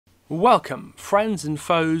Welcome, friends and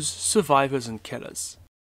foes, survivors and killers.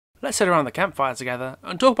 Let's sit around the campfire together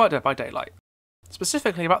and talk about Dead by Daylight,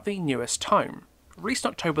 specifically about the newest tome, released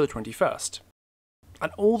October the 21st,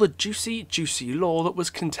 and all the juicy lore that was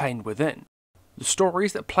contained within. The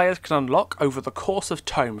stories that players can unlock over the course of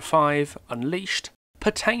Tome 5, Unleashed,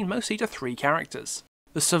 pertain mostly to three characters: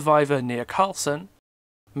 the survivor Nia Carlson,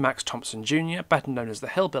 Max Thompson Jr., better known as the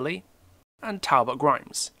Hillbilly, and Talbot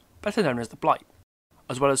Grimes, better known as the Blight,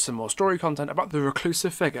 as well as some more story content about the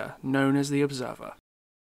reclusive figure known as the Observer.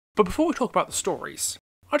 But before we talk about the stories,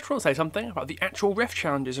 I just want to say something about the actual rift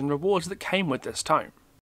challenges and rewards that came with this tome.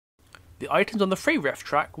 The items on the free rift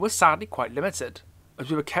track were sadly quite limited, as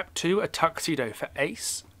we were kept to a tuxedo for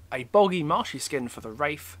Ace, a boggy marshy skin for the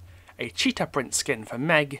Wraith, a cheetah print skin for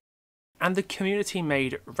Meg, and the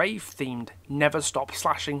community-made rave-themed Never Stop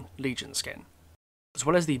Slashing Legion skin, as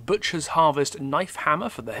well as the Butcher's Harvest knife hammer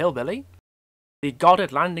for the Hillbilly, the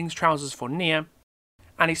Guarded Landings trousers for Nia,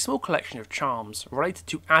 and a small collection of charms related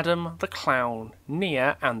to Adam, the Clown,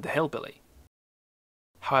 Nia, and the Hillbilly.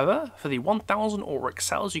 However, for the 1,000 Auric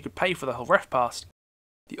cells you could pay for the whole Rift Pass,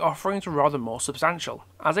 the offerings were rather more substantial,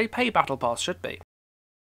 as a pay battle pass should be.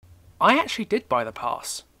 I actually did buy the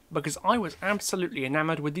pass, because I was absolutely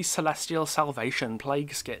enamoured with the Celestial Salvation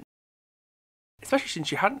Plague skin, especially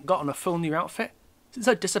since you hadn't gotten a full new outfit since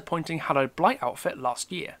her disappointing Hallowed Blight outfit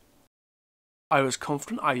last year. I was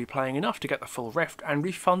confident I'd be playing enough to get the full Rift and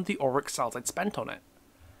refund the Auric cells I'd spent on it,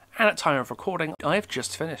 and at time of recording I have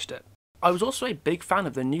just finished it. I was also a big fan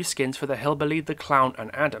of the new skins for the Hillbilly, the Clown and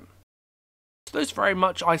Adam, so those very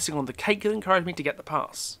much icing on the cake that encouraged me to get the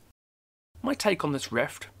pass. My take on this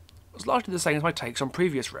Rift was largely the same as my takes on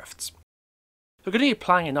previous Rifts. You're going to be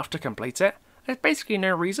playing enough to complete it, and there's basically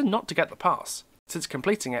no reason not to get the pass, since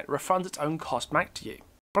completing it refunds its own cost back to you,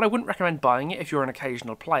 but I wouldn't recommend buying it if you're an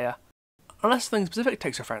occasional player, unless something specific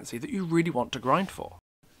takes your fancy that you really want to grind for.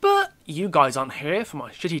 But you guys aren't here for my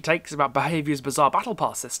shitty takes about Behaviour's bizarre battle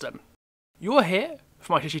pass system. You're here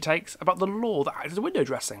for my shitty takes about the lore that acts as window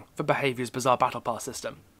dressing for Behaviour's bizarre battle pass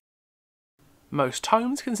system. Most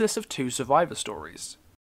tomes consist of 2 survivor stories,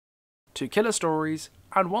 2 killer stories,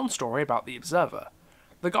 and 1 story about the Observer,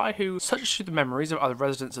 the guy who searches through the memories of other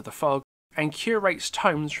residents of the Fog and curates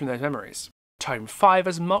tomes from those memories. Tome 5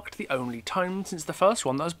 has marked the only tome since the first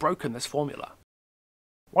one that has broken this formula.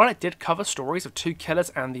 While it did cover stories of 2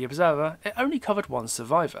 killers and the Observer, it only covered 1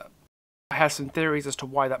 survivor. I have some theories as to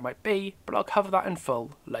why that might be, but I'll cover that in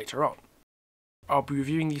full later on. I'll be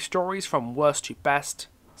reviewing these stories from worst to best,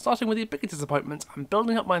 starting with the biggest disappointments and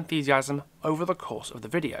building up my enthusiasm over the course of the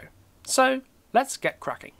video. So, let's get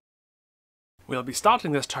cracking. We'll be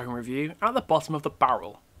starting this tome review at the bottom of the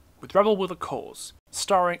barrel, with Rebel with a Cause,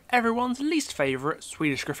 starring everyone's least favourite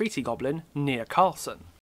Swedish graffiti goblin, Nia Carlson.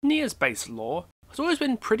 Nia's base lore has always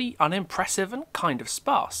been pretty unimpressive and kind of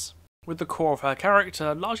sparse, with the core of her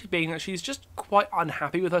character largely being that she's just quite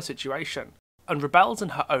unhappy with her situation, and rebels in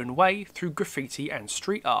her own way through graffiti and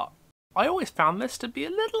street art. I always found this to be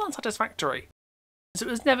a little unsatisfactory, as it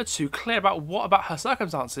was never too clear about what about her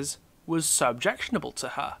circumstances was so objectionable to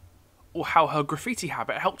her, or how her graffiti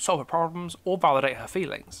habit helped solve her problems or validate her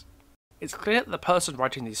feelings. It's clear that the person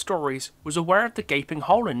writing these stories was aware of the gaping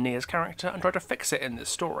hole in Nia's character and tried to fix it in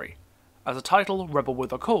this story, as the title Rebel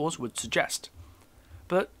with a Cause would suggest.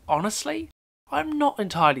 But honestly, I'm not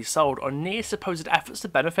entirely sold on Nia's supposed efforts to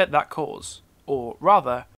benefit that cause, or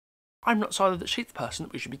rather, I'm not sold that she's the person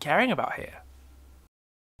that we should be caring about here.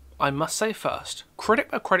 I must say first,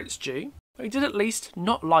 credit where credit's due, they did at least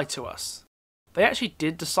not lie to us. They actually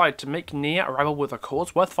did decide to make Nia a rebel with a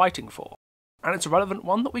cause worth fighting for, and it's a relevant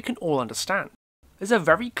one that we can all understand. There's a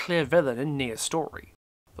very clear villain in Nia's story: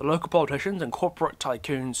 the local politicians and corporate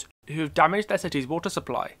tycoons who have damaged their city's water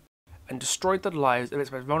supply and destroyed the lives of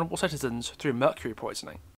its most vulnerable citizens through mercury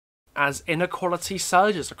poisoning. As inequality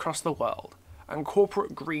surges across the world and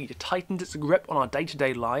corporate greed tightens its grip on our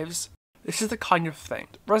day-to-day lives, this is the kind of thing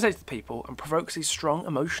that resonates with people and provokes a strong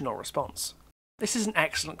emotional response. This is an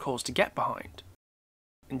excellent cause to get behind.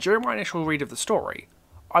 And during my initial read of the story,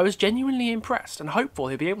 I was genuinely impressed and hopeful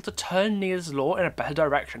he'd be able to turn Nia's lore in a better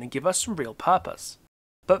direction and give us some real purpose.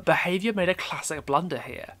 But Behaviour made a classic blunder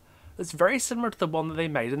here that's very similar to the one that they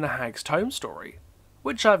made in the Hag's Tome story,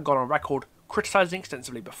 which I've gone on record criticising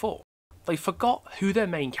extensively before. They forgot who their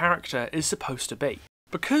main character is supposed to be.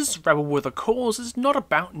 Because Rebel with a Cause is not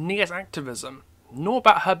about Nia's activism, nor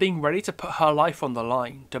about her being ready to put her life on the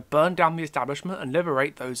line to burn down the establishment and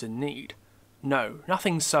liberate those in need. No,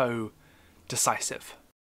 nothing so decisive.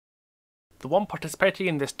 The one participating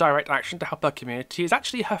in this direct action to help her community is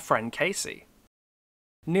actually her friend Casey.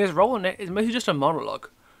 Nia's role in it is mostly just a monologue,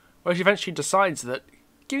 where she eventually decides that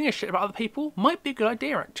giving a shit about other people might be a good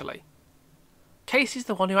idea actually. Casey's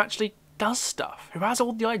the one who actually does stuff, who has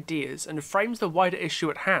all the ideas and frames the wider issue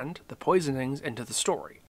at hand, the poisonings, into the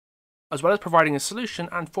story, as well as providing a solution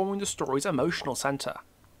and forming the story's emotional centre,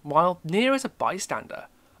 while Nia is a bystander,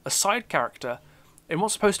 a side character in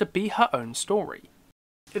what's supposed to be her own story.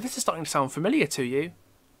 If this is starting to sound familiar to you,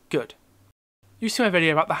 good. You've seen my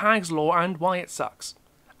video about the Hag's Law and why it sucks,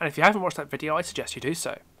 and if you haven't watched that video I suggest you do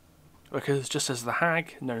so. Because just as the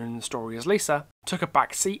Hag, known in the story as Lisa, took a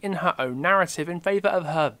back seat in her own narrative in favour of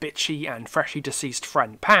her bitchy and freshly deceased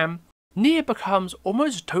friend Pam, Nia becomes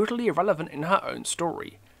almost totally irrelevant in her own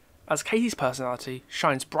story, as Casey's personality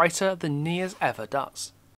shines brighter than Nia's ever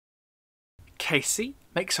does. Casey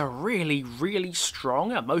makes a really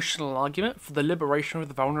strong emotional argument for the liberation of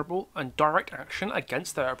the vulnerable and direct action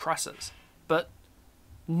against their oppressors, but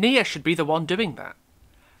Nia should be the one doing that.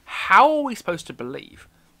 How are we supposed to believe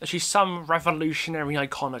that she's some revolutionary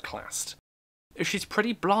iconoclast if she's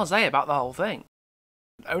pretty blasé about the whole thing?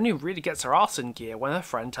 It only really gets her arse in gear when her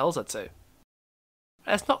friend tells her to.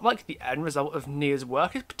 And it's not like the end result of Nia's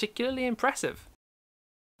work is particularly impressive.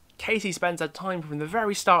 Casey spends her time from the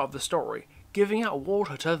very start of the story giving out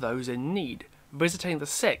water to those in need, visiting the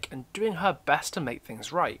sick and doing her best to make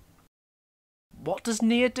things right. What does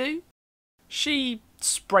Nia do? She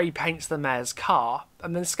spray paints the mayor's car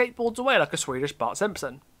and then skateboards away like a Swedish Bart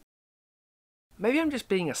Simpson. Maybe I'm just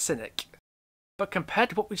being a cynic, but compared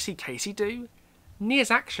to what we see Casey do, Nia's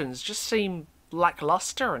actions just seem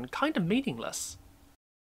lackluster and kind of meaningless.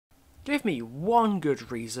 Give me one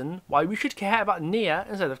good reason why we should care about Nia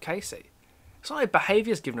instead of Casey. It's not like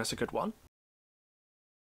behaviour's given us a good one.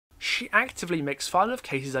 She actively makes fun of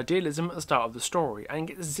Casey's idealism at the start of the story and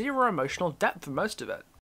gets zero emotional depth for most of it,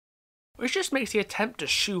 which just makes the attempt to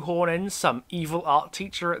shoehorn in some evil art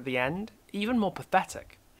teacher at the end even more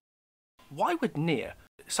pathetic. Why would Nia,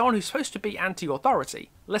 someone who's supposed to be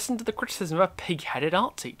anti-authority, listen to the criticism of a pig-headed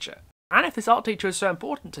art teacher? And if this art teacher is so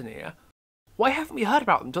important to Nia, why haven't we heard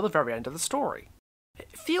about them till the very end of the story?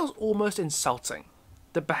 It feels almost insulting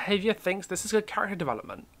that behaviour thinks this is good character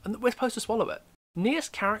development and that we're supposed to swallow it. Nia's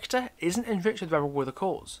character isn't enriched with rebel with a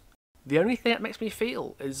cause. The only thing that makes me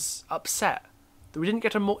feel is upset that we didn't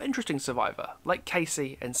get a more interesting survivor, like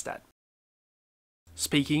Casey, instead.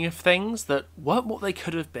 Speaking of things that weren't what they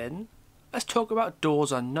could have been, let's talk about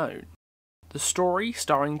Doors Unknown, the story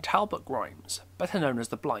starring Talbot Grimes, better known as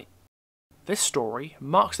the Blight. This story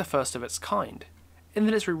marks the first of its kind, in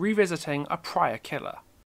that it's revisiting a prior killer.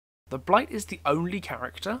 The Blight is the only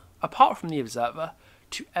character, apart from the Observer,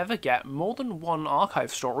 to ever get more than one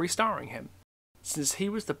archive story starring him, since he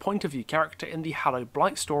was the point of view character in the hallowed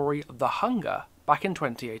Blight story The Hunger back in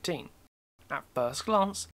 2018. At first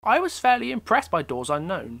glance, I was fairly impressed by Doors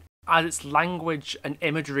Unknown, as its language and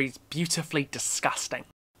imagery is beautifully disgusting,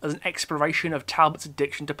 as an exploration of Talbot's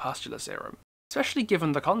addiction to pustular serum, especially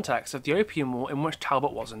given the context of the Opium War in which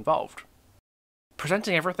Talbot was involved.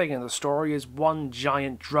 Presenting everything in the story as one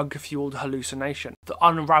giant drug-fueled hallucination that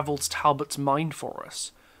unravels Talbot's mind for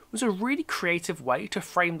us was a really creative way to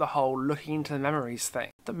frame the whole looking into the memories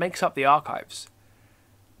thing that makes up the archives.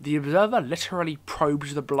 The Observer literally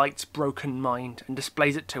probes the Blight's broken mind and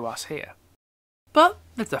displays it to us here. But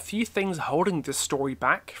there's a few things holding this story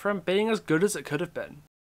back from being as good as it could have been.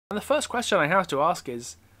 And the first question I have to ask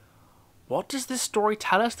is, what does this story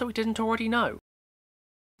tell us that we didn't already know?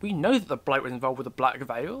 We know that the Blight was involved with the Black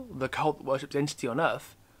Veil, the cult that worships the entity on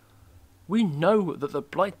Earth. We know that the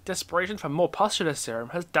Blight's desperation for more pustular serum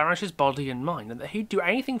has damaged his body and mind, and that he'd do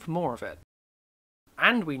anything for more of it.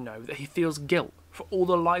 And we know that he feels guilt for all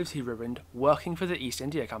the lives he ruined working for the East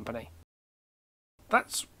India Company.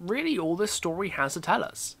 That's really all this story has to tell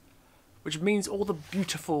us, which means all the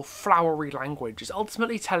beautiful, flowery language is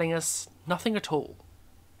ultimately telling us nothing at all.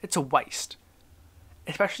 It's a waste,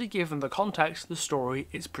 especially given the context the story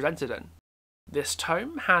is presented in. This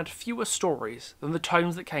tome had fewer stories than the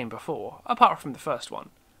tomes that came before, apart from the first one,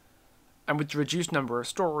 and with the reduced number of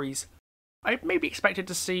stories, I maybe expected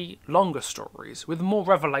to see longer stories with more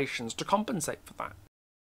revelations to compensate for that.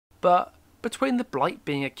 But between the Blight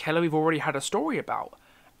being a killer we've already had a story about,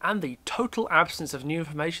 and the total absence of new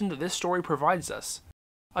information that this story provides us,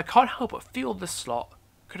 I can't help but feel this slot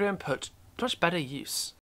could have been put to much better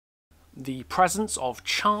use. The presence of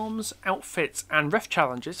charms, outfits, and ref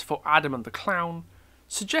challenges for Adam and the Clown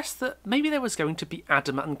suggests that maybe there was going to be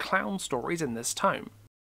Adam and Clown stories in this tome.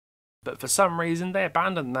 But for some reason they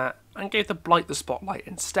abandoned that and gave the Blight the spotlight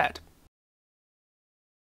instead.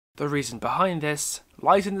 The reason behind this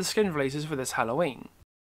lies in the skin releases for this Halloween.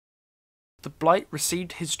 The Blight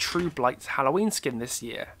received his True Blight's Halloween skin this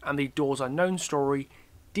year, and the Doors Unknown story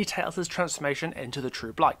details his transformation into the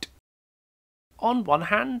true Blight. On one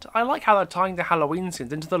hand, I like how they're tying the Halloween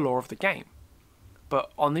scenes into the lore of the game,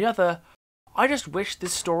 but on the other, I just wish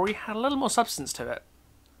this story had a little more substance to it,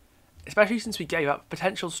 especially since we gave up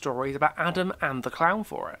potential stories about Adam and the clown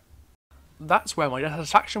for it. That's where my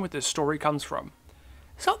dissatisfaction with this story comes from.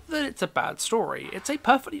 It's not that it's a bad story, it's a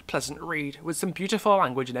perfectly pleasant read with some beautiful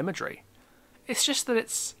language and imagery. It's just that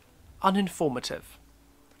it's uninformative,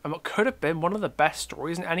 and what could have been one of the best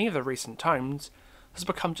stories in any of the recent tomes has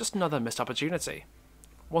become just another missed opportunity,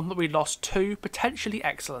 one that we lost two potentially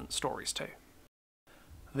excellent stories to.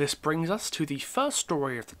 This brings us to the first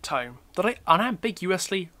story of the tome that I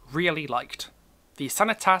unambiguously really liked, the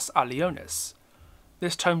Sanitas Alionis,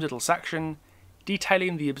 this tome's little section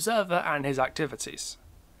detailing the Observer and his activities.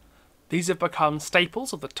 These have become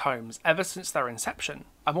staples of the tomes ever since their inception.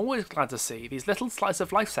 I'm always glad to see these little slice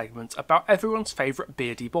of life segments about everyone's favourite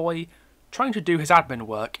beardy boy trying to do his admin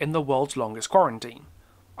work in the world's longest quarantine.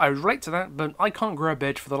 I relate to that, but I can't grow a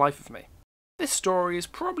beard for the life of me. This story is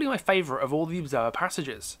probably my favourite of all the Observer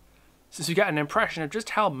passages, since you get an impression of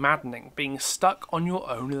just how maddening being stuck on your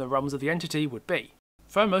own in the realms of the entity would be.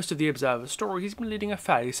 For most of the Observer's story, he's been leading a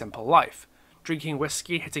fairly simple life, drinking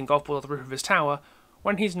whiskey and hitting golf balls at the roof of his tower,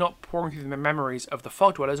 when he's not pouring through the memories of the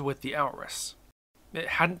fog dwellers with the Aorus. It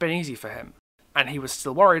hadn't been easy for him, and he was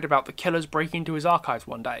still worried about the killers breaking into his archives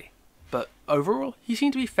one day, but overall he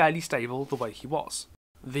seemed to be fairly stable the way he was.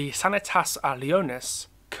 The Sanitas Alionis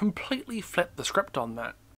completely flipped the script on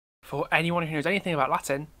that. For anyone who knows anything about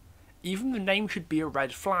Latin, even the name should be a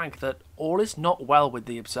red flag that all is not well with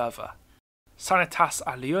the Observer. Sanitas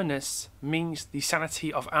Alionis means the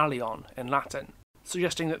sanity of Alion in Latin,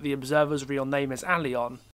 suggesting that the Observer's real name is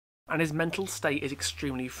Alion, and his mental state is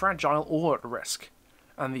extremely fragile or at risk,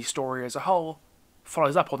 and the story as a whole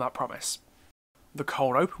follows up on that promise. The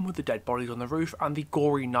cold open with the dead bodies on the roof and the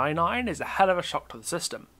gory 9-iron is a hell of a shock to the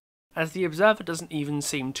system, as the Observer doesn't even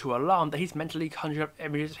seem too alarmed that he's mentally conjured up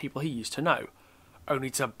images of people he used to know,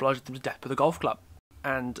 only to bludgeon them to death with a golf club.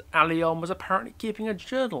 And Alion was apparently keeping a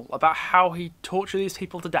journal about how he tortured these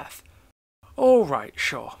people to death. Alright,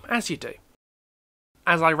 sure, as you do.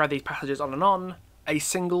 As I read these passages on, a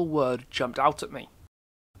single word jumped out at me.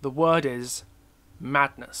 The word is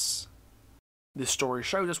madness. This story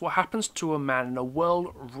shows us what happens to a man in a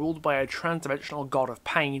world ruled by a transdimensional god of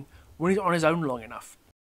pain when he's on his own long enough.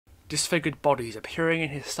 Disfigured bodies appearing in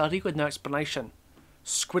his study with no explanation.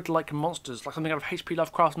 Squid-like monsters like something out of H.P.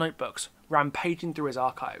 Lovecraft's notebooks, rampaging through his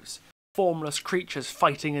archives. Formless creatures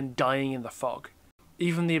fighting and dying in the fog.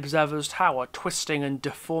 Even the Observer's tower twisting and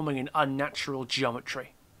deforming in unnatural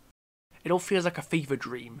geometry. It all feels like a fever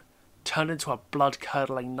dream, turned into a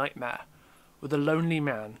blood-curdling nightmare, with a lonely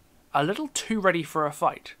man, a little too ready for a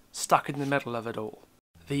fight, stuck in the middle of it all.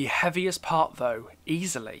 The heaviest part though,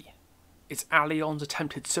 easily, is Alion's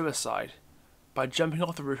attempted suicide by jumping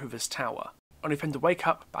off the roof of his tower, only for him to wake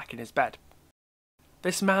up back in his bed.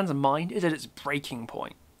 This man's mind is at its breaking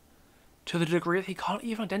point, to the degree that he can't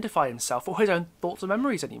even identify himself or his own thoughts or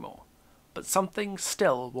memories anymore. But something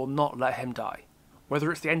still will not let him die.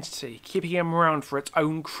 Whether it's the entity keeping him around for its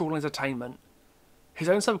own cruel entertainment, his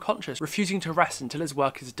own subconscious refusing to rest until his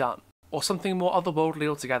work is done, or something more otherworldly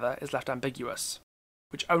altogether is left ambiguous,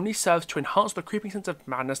 which only serves to enhance the creeping sense of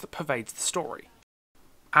madness that pervades the story.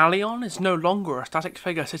 Alion is no longer a static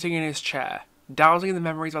figure sitting in his chair, dowsing in the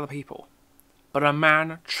memories of other people, but a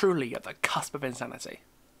man truly at the cusp of insanity.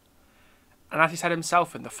 And as he said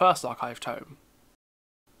himself in the first archive tome,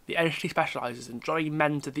 the entity specialises in drawing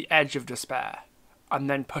men to the edge of despair, and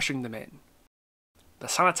then pushing them in. The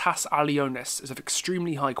Sanitas Alionis is of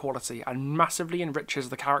extremely high quality and massively enriches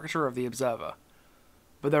the character of the Observer,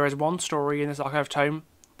 but there is one story in this archive tome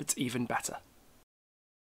that's even better.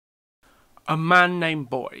 A Man Named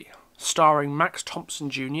Boy, starring Max Thompson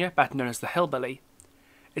Jr., better known as the Hillbilly,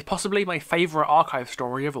 is possibly my favourite archive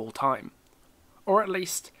story of all time, or at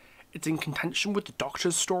least it's in contention with the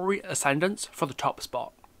Doctor's story Ascendance for the top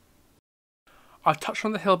spot. I've touched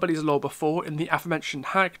on the Hillbilly's lore before in the aforementioned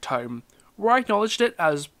Hag tome, where I acknowledged it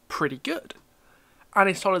as pretty good, and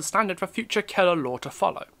a solid standard for future killer lore to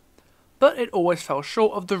follow, but it always fell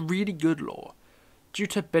short of the really good lore, due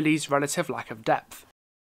to Billy's relative lack of depth.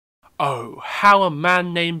 Oh, how A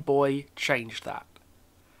Man Named Boy changed that.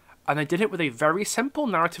 And they did it with a very simple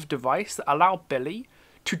narrative device that allowed Billy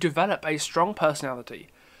to develop a strong personality,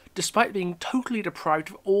 despite being totally deprived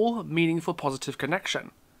of all meaningful positive connection.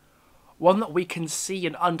 One that we can see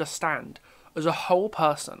and understand as a whole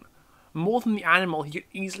person, more than the animal he could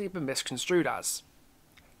easily have been misconstrued as.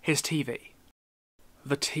 His TV.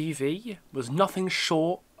 The TV was nothing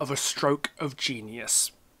short of a stroke of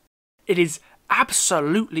genius. It is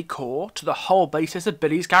absolutely core to the whole basis of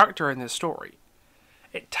Billy's character in this story.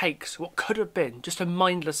 It takes what could have been just a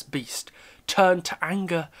mindless beast, turned to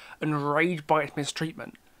anger and rage by its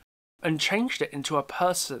mistreatment, and changed it into a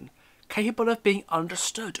person capable of being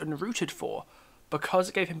understood and rooted for because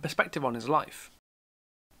it gave him perspective on his life.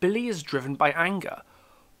 Billy is driven by anger,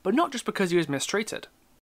 but not just because he was mistreated.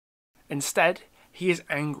 Instead, he is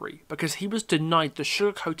angry because he was denied the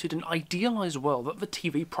sugar-coated and idealised world that the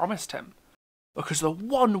TV promised him, because the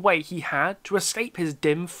one way he had to escape his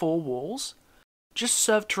dim four walls just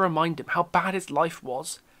served to remind him how bad his life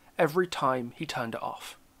was every time he turned it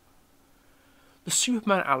off. The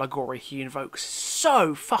Superman allegory he invokes is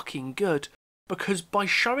so fucking good, because by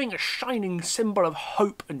showing a shining symbol of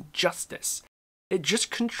hope and justice, it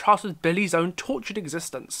just contrasts with Billy's own tortured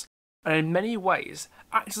existence, and in many ways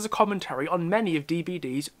acts as a commentary on many of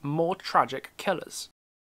DBD's more tragic killers.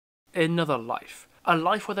 In another life, a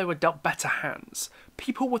life where they were dealt better hands,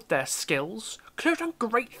 people with their skills could have done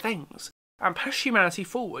great things and pushed humanity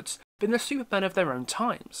forwards, been the Supermen of their own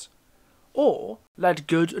times. Or led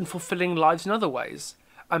good and fulfilling lives in other ways,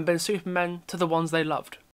 and been Supermen to the ones they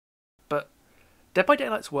loved. But Dead by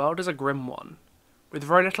Daylight's world is a grim one, with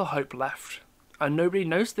very little hope left, and nobody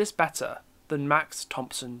knows this better than Max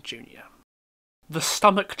Thompson Jr. The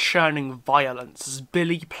stomach-churning violence as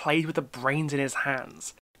Billy played with the brains in his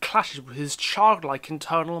hands clashes with his childlike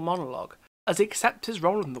internal monologue as he accepts his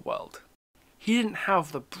role in the world. He didn't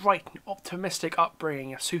have the bright and optimistic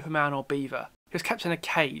upbringing of Superman or Beaver. He was kept in a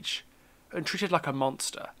cage and treated like a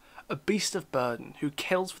monster, a beast of burden who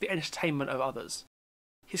kills for the entertainment of others.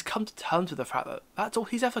 He's come to terms with the fact that that's all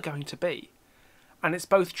he's ever going to be, and it's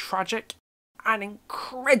both tragic and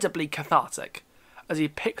incredibly cathartic as he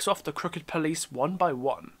picks off the crooked police one by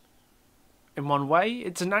one. In one way,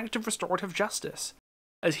 it's an act of restorative justice,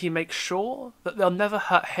 as he makes sure that they'll never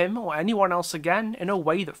hurt him or anyone else again in a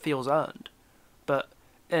way that feels earned. But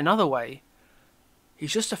in another way,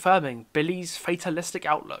 he's just affirming Billy's fatalistic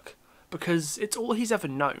outlook, because it's all he's ever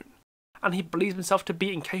known, and he believes himself to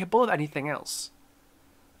be incapable of anything else.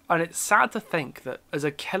 And it's sad to think that, as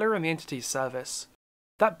a killer in the entity's service,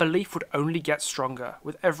 that belief would only get stronger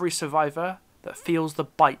with every survivor that feels the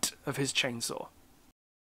bite of his chainsaw.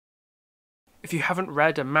 If you haven't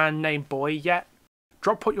read A Man Named Boy yet,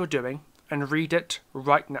 drop what you're doing and read it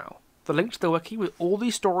right now. The link to the wiki with all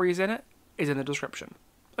these stories in it is in the description.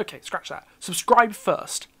 Okay, scratch that. Subscribe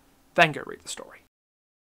first, then go read the story.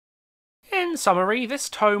 In summary, this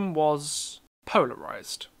tome was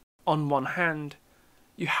polarised. On one hand,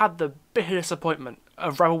 you had the bitter disappointment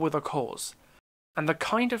of Rebel with a Cause, and the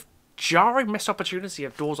kind of jarring missed opportunity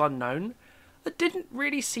of Doors Unknown that didn't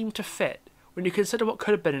really seem to fit when you consider what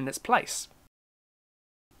could have been in its place.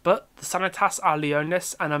 But the Sanitas a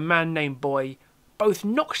Leonis and A Man Named Boy both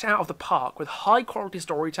knocked out of the park with high quality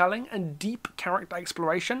storytelling and deep character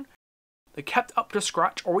exploration that kept up to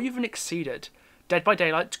scratch or even exceeded Dead by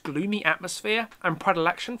Daylight's gloomy atmosphere and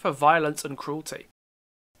predilection for violence and cruelty.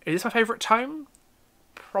 Is this my favourite tome?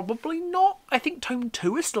 Probably not. I think Tome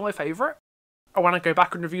 2 is still my favourite. And when I go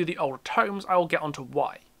back and review the older tomes, I will get onto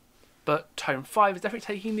why. But Tome 5 is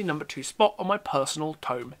definitely taking the number 2 spot on my personal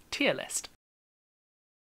tome tier list.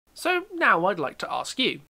 So now I'd like to ask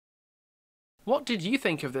you, what did you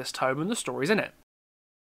think of this tome and the stories in it?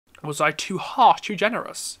 Was I too harsh, too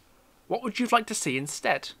generous? What would you like to see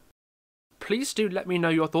instead? Please do let me know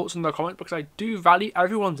your thoughts in the comments, because I do value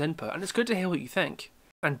everyone's input and it's good to hear what you think.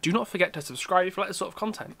 And do not forget to subscribe if you like this sort of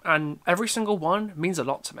content, and every single one means a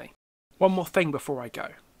lot to me. One more thing before I go.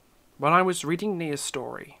 When I was reading Nia's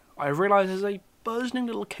story, I realised there's a burgeoning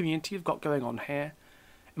little community we've got going on here.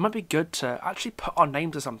 It might be good to actually put our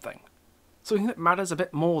name to something that matters a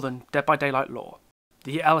bit more than Dead by Daylight lore.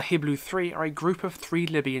 The El Hiblu 3 are a group of 3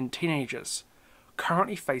 Libyan teenagers,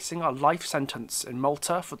 currently facing a life sentence in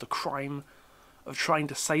Malta for the crime of trying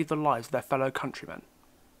to save the lives of their fellow countrymen.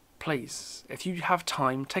 Please, if you have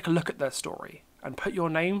time, take a look at their story and put your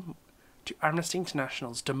name to Amnesty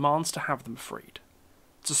International's demands to have them freed.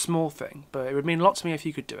 It's a small thing, but it would mean a lot to me if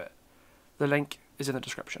you could do it. The link is in the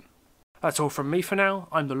description. That's all from me for now.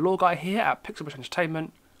 I'm the Law Guy here at Pixelbush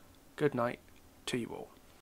Entertainment. Good night to you all.